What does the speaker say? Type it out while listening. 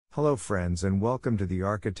Hello friends and welcome to the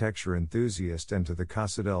architecture enthusiast and to the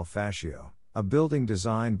Casa del Fascio, a building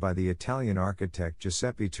designed by the Italian architect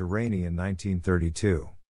Giuseppe Terragni in 1932.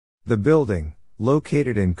 The building,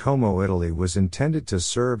 located in Como, Italy, was intended to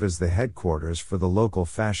serve as the headquarters for the local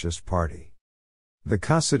Fascist Party. The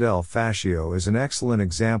Casa del Fascio is an excellent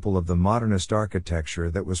example of the modernist architecture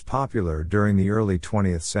that was popular during the early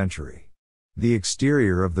 20th century. The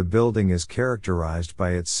exterior of the building is characterized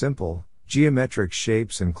by its simple, geometric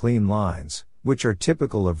shapes and clean lines, which are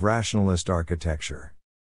typical of Rationalist architecture.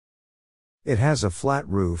 It has a flat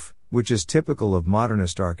roof, which is typical of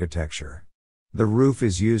modernist architecture. The roof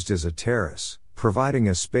is used as a terrace, providing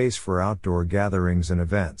a space for outdoor gatherings and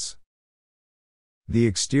events. The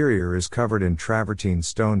exterior is covered in travertine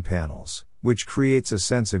stone panels, which creates a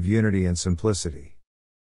sense of unity and simplicity.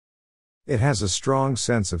 It has a strong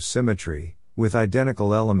sense of symmetry, with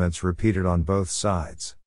identical elements repeated on both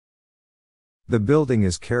sides. The building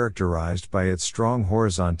is characterized by its strong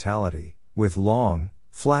horizontality, with long,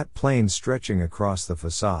 flat planes stretching across the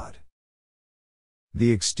facade.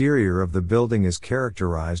 The exterior of the building is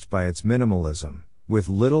characterized by its minimalism, with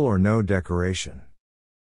little or no decoration.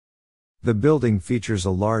 The building features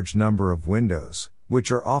a large number of windows, which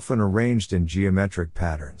are often arranged in geometric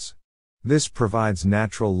patterns. This provides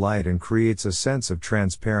natural light and creates a sense of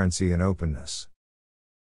transparency and openness.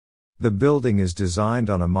 The building is designed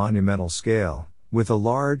on a monumental scale, with a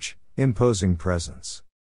large, imposing presence.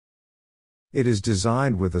 It is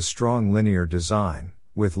designed with a strong linear design,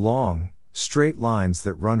 with long, straight lines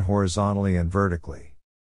that run horizontally and vertically.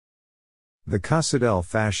 The Casa del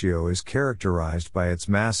Fascio is characterized by its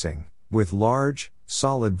massing, with large,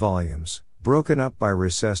 solid volumes, broken up by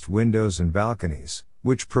recessed windows and balconies,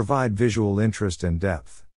 which provide visual interest and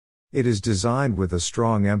depth. It is designed with a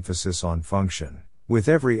strong emphasis on function, with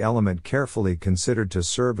every element carefully considered to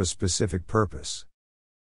serve a specific purpose.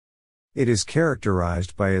 It is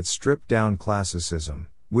characterized by its stripped-down classicism,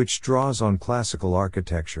 which draws on classical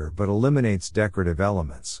architecture but eliminates decorative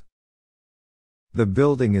elements. The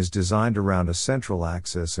building is designed around a central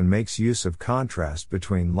axis and makes use of contrast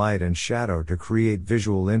between light and shadow to create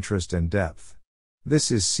visual interest and depth.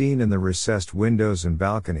 This is seen in the recessed windows and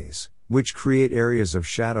balconies, which create areas of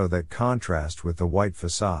shadow that contrast with the white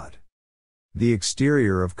facade. The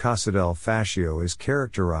exterior of Casa del Fascio is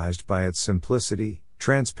characterized by its simplicity,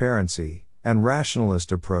 transparency, and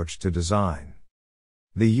rationalist approach to design.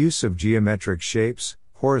 The use of geometric shapes,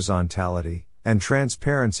 horizontality, and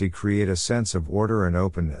transparency create a sense of order and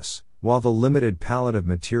openness, while the limited palette of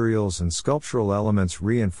materials and sculptural elements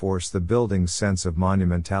reinforce the building's sense of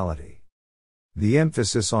monumentality. The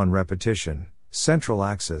emphasis on repetition, central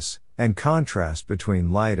axis, and contrast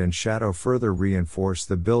between light and shadow further reinforce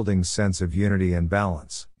the building's sense of unity and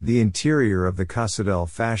balance. The interior of the Casa del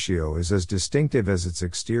Fascio is as distinctive as its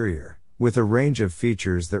exterior, with a range of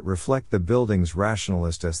features that reflect the building's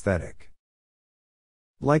rationalist aesthetic.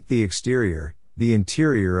 Like the exterior, the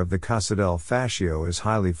interior of the Casa del Fascio is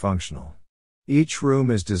highly functional. Each room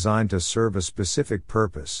is designed to serve a specific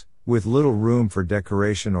purpose, with little room for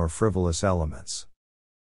decoration or frivolous elements.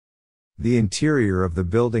 The interior of the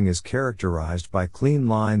building is characterized by clean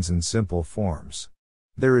lines and simple forms.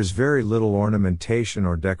 There is very little ornamentation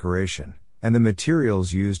or decoration, and the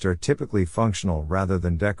materials used are typically functional rather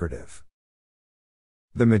than decorative.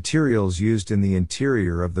 The materials used in the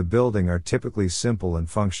interior of the building are typically simple and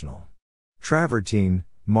functional. Travertine,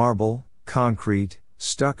 marble, concrete,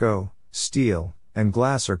 stucco, steel, and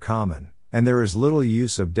glass are common, and there is little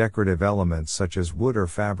use of decorative elements such as wood or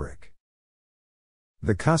fabric.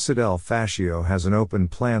 The Casa del Fascio has an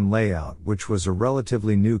open-plan layout, which was a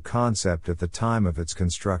relatively new concept at the time of its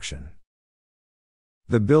construction.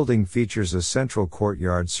 The building features a central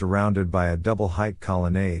courtyard surrounded by a double-height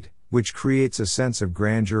colonnade, which creates a sense of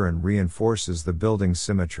grandeur and reinforces the building's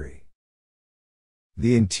symmetry.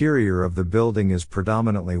 The interior of the building is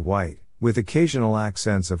predominantly white, with occasional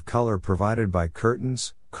accents of color provided by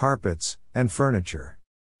curtains, carpets, and furniture.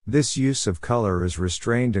 This use of color is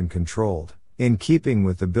restrained and controlled, in keeping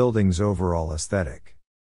with the building's overall aesthetic.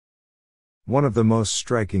 One of the most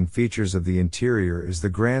striking features of the interior is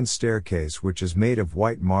the grand staircase, which is made of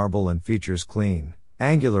white marble and features clean,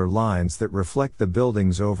 angular lines that reflect the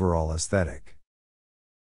building's overall aesthetic.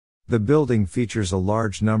 The building features a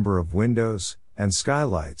large number of windows and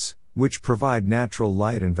skylights, which provide natural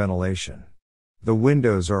light and ventilation. The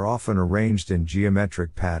windows are often arranged in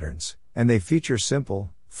geometric patterns, and they feature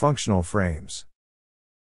simple, functional frames.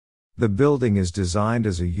 The building is designed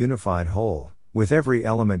as a unified whole, with every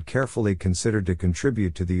element carefully considered to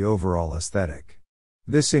contribute to the overall aesthetic.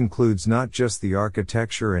 This includes not just the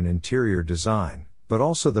architecture and interior design, but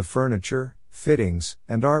also the furniture, fittings,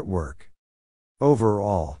 and artwork.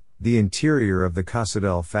 Overall, the interior of the Casa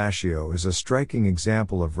del Fascio is a striking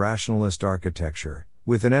example of rationalist architecture,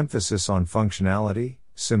 with an emphasis on functionality,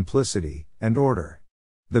 simplicity, and order.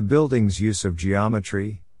 The building's use of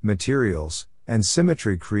geometry, materials, and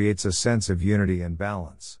symmetry creates a sense of unity and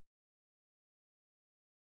balance.